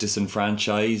little bit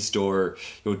disenfranchised or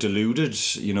deluded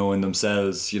in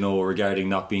themselves regarding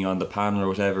not being on the panel or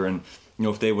whatever, and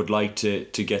if they would like to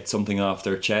get something off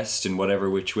their chest in whatever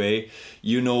which way,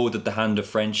 that the hand of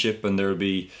friendship, and there'll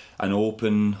be an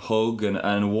open hug and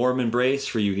a warm embrace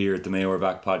for you here at the Mayo Are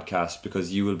Back podcast,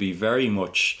 because you will be very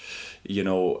much,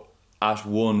 at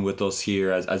one with us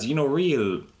here as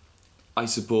real, I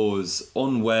suppose,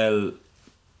 unwell,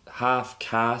 half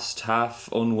caste,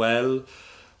 half unwell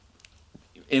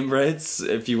inbreds,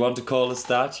 if you want to call us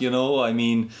that,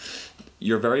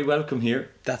 you're very welcome here.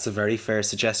 That's a very fair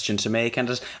suggestion to make,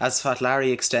 and as Fat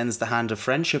Larry extends the hand of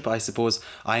friendship, I suppose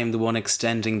I am the one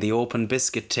extending the open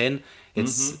biscuit tin.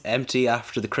 It's empty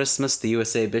after the Christmas, the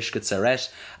USA biscuits are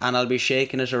at, and I'll be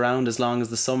shaking it around as long as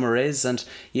the summer is. And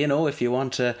if you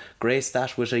want to grace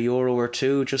that with €1 or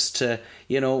 $2 just to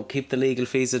keep the legal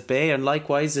fees at bay, and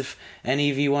likewise if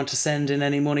any of you want to send in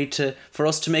any money for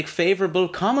us to make favourable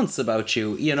comments about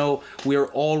you, we're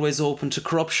always open to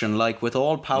corruption. Like with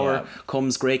all power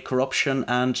comes great corruption,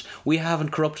 and we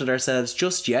haven't corrupted ourselves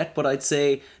just yet, but I'd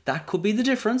say that could be the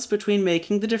difference between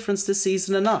making the difference this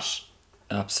season and not.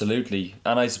 Absolutely.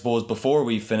 And I suppose before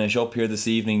we finish up here this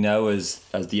evening now, as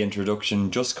the introduction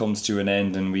just comes to an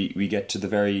end and we get to the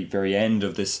very, very end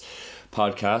of this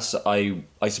podcast,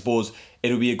 I suppose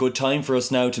it'll be a good time for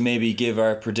us now to maybe give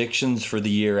our predictions for the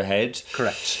year ahead.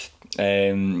 Correct.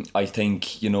 I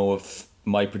think, if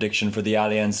my prediction for the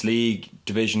Allianz League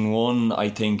Division 1, I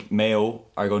think Mayo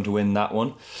are going to win that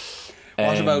one.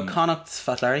 What about Connacht,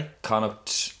 Fat Larry?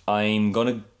 Connacht, I'm going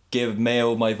to give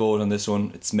Mayo my vote on this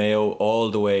one. It's Mayo all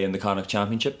the way in the Connacht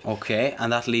Championship. Okay,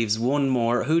 and that leaves one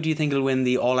more. Who do you think will win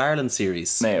the All-Ireland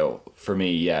series? Mayo, for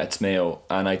me, yeah, it's Mayo.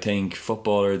 And I think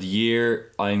Footballer of the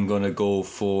Year, I'm going to go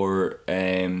for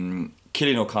Cillian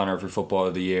O'Connor for Footballer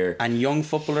of the Year. And Young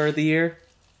Footballer of the Year?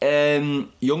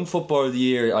 Young Footballer of the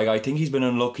Year, I think he's been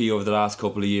unlucky over the last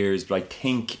couple of years, but I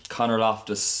think Conor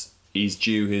Loftus, he's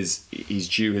due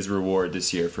his reward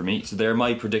this year for me. So they're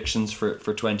my predictions for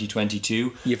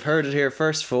 2022. You've heard it here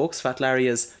first, folks. Fat Larry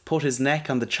has put his neck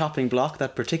on the chopping block.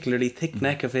 That particularly thick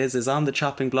neck of his is on the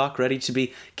chopping block, ready to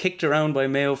be kicked around by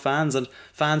Mayo fans and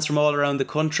fans from all around the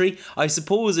country. I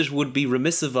suppose it would be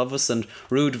remissive of us and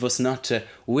rude of us not to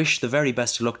wish the very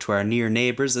best of luck to our near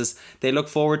neighbours as they look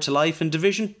forward to life in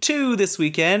Division 2 this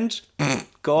weekend.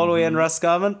 Galway and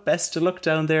Roscommon, best of luck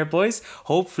down there, boys.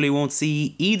 Hopefully won't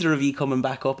see either of you coming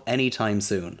back up anytime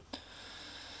soon.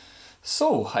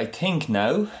 So I think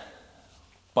now,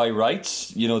 by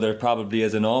rights, there probably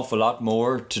is an awful lot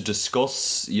more to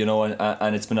discuss,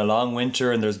 and it's been a long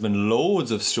winter and there's been loads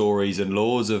of stories and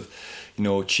loads of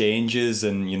changes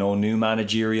and new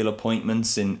managerial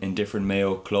appointments in different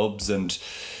Mayo clubs and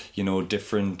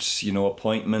different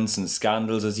appointments and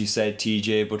scandals, as you said,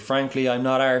 TJ, but frankly I'm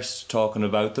not arsed talking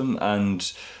about them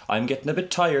and I'm getting a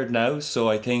bit tired now, so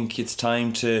I think it's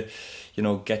time to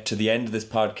get to the end of this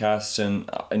podcast. And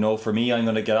I know for me, I'm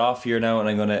going to get off here now and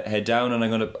I'm going to head down and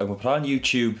I'm going to put on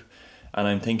YouTube, and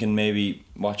I'm thinking maybe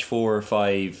watch 4 or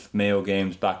 5 Mayo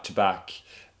games back to back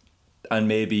and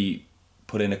maybe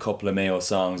put in a couple of Mayo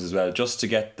songs as well, just to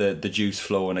get the juice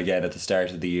flowing again at the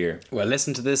start of the year. Well,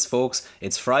 listen to this, folks.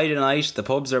 It's Friday night, the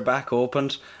pubs are back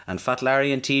opened, and Fat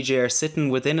Larry and TJ are sitting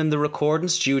within in the recording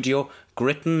studio,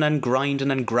 gritting and grinding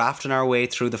and grafting our way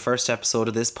through the first episode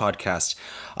of this podcast.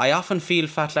 I often feel,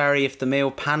 Fat Larry, if the Mayo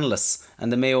panellists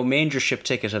and the Mayo Mangership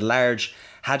ticket at large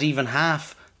had even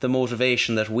half the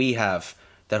motivation that we have,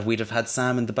 that we'd have had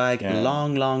Sam in the bag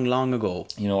long ago.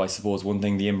 I suppose one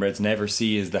thing the inbreds never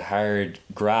see is the hard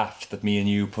graft that me and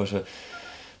you put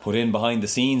in behind the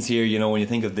scenes here. When you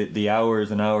think of the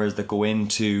hours and hours that go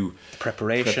into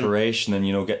preparation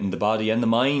and getting the body and the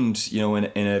mind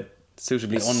in a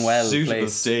suitably unwell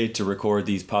place. State to record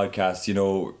these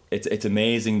podcasts. It's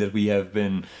amazing that we have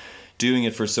been doing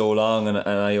it for so long, and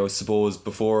I suppose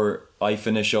before I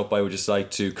finish up, I would just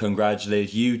like to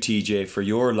congratulate you, TJ, for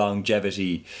your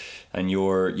longevity and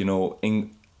your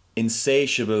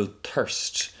insatiable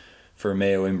thirst for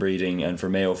Mayo inbreeding and for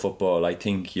Mayo football. I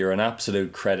think you're an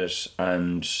absolute credit,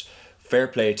 and fair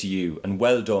play to you and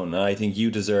well done, and I think you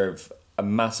deserve a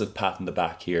massive pat in the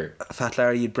back here. Fat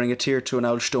Larry, you'd bring a tear to an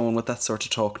old stone with that sort of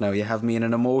talk now. You have me in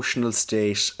an emotional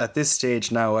state. At this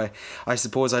stage now, I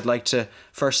suppose I'd like to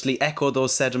firstly echo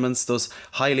those sentiments, those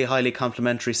highly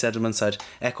complimentary sentiments. I'd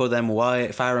echo them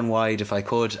far and wide if I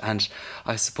could. And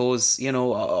I suppose,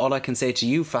 all I can say to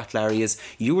you, Fat Larry, is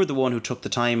you were the one who took the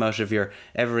time out of your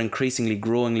ever increasingly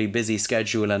growingly busy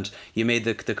schedule, and you made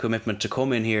the commitment to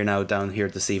come in here now down here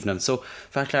this evening. So,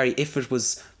 Fat Larry, if it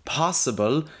was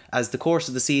possible, as the course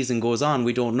of the season goes on,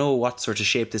 we don't know what sort of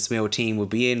shape this Mayo team will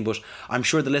be in, but I'm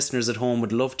sure the listeners at home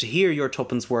would love to hear your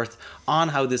tuppence worth on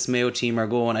how this Mayo team are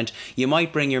going, and you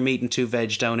might bring your meat and 2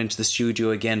 veg down into the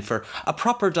studio again for a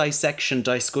proper dissection,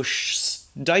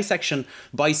 bisection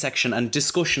and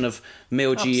discussion of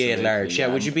Mayo GA at large. Yeah,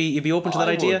 would you be open to that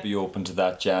idea? I would be open to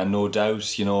that, yeah, no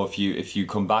doubt. If you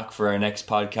come back for our next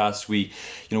podcast, we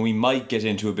might get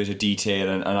into a bit of detail,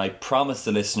 and I promise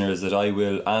the listeners that I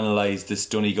will analyse this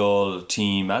Donegal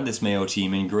team and this Mayo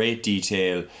team in great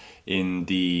detail in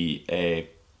the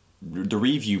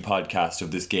review podcast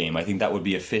of this game. I think that would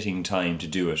be a fitting time to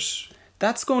do it.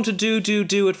 That's going to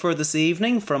do it for this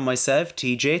evening. From myself,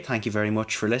 TJ, thank you very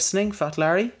much for listening. Fat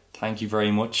Larry? Thank you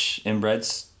very much,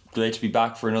 inbreds. Great to be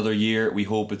back for another year. We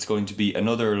hope it's going to be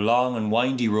another long and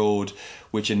windy road,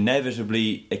 which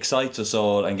inevitably excites us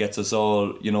all and gets us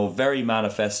all, very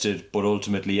manifested, but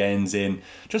ultimately ends in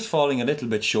just falling a little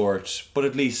bit short. But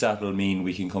at least that will mean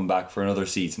we can come back for another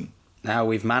season. Now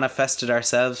we've manifested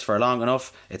ourselves for long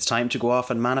enough. It's time to go off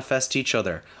and manifest each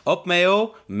other. Up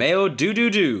Mayo, Mayo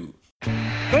do.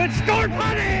 Good score,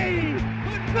 Paddy!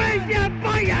 Good play, ya,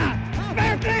 boy, ya!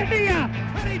 Fair play to ya!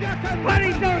 Paddy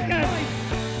Durkin!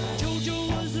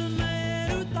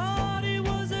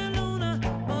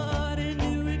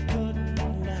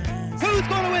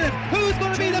 going to win it? Who's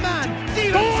going to be the man?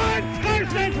 Go on,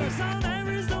 Scarlett!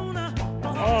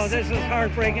 Oh, this is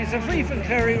heartbreaking. It's a free from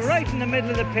Kerry right in the middle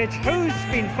of the pitch. Who's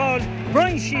been fouled?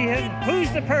 Brian Sheehan.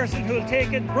 Who's the person who'll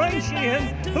take it? Brian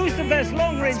Sheehan. Who's the best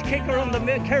long-range kicker on the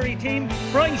Kerry team?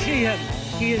 Brian Sheehan.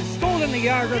 He has stolen a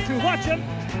yard or two. Watch him.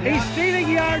 He's stealing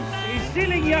yards. He's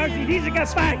stealing yards. He needs to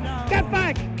get back. Get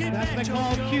back. That's the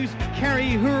call. Cute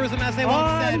Kerry hoorism, as they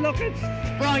once said. Look at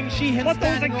Brian Sheehan put those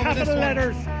in standing over capital this one.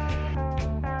 letters.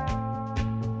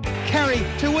 Kerry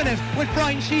to win it with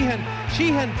Brian Sheehan.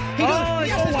 Sheehan, he goes.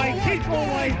 Yes, go wide, go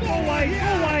wide, go wide,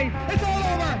 go wide. It's all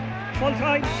over. Full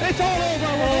time. It's all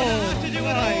over. We're going to have to do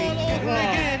it all over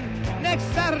again next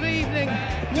Saturday evening.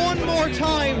 One more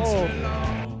time.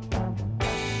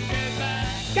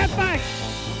 Get back.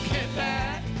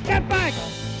 Get back.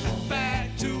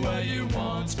 Back to where you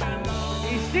once belonged.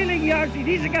 He's stealing yards. He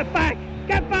needs to get back.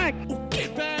 Get back.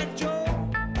 Get back, Joe.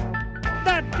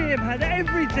 That game had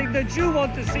everything that you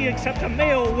want to see except a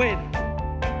Mayo win.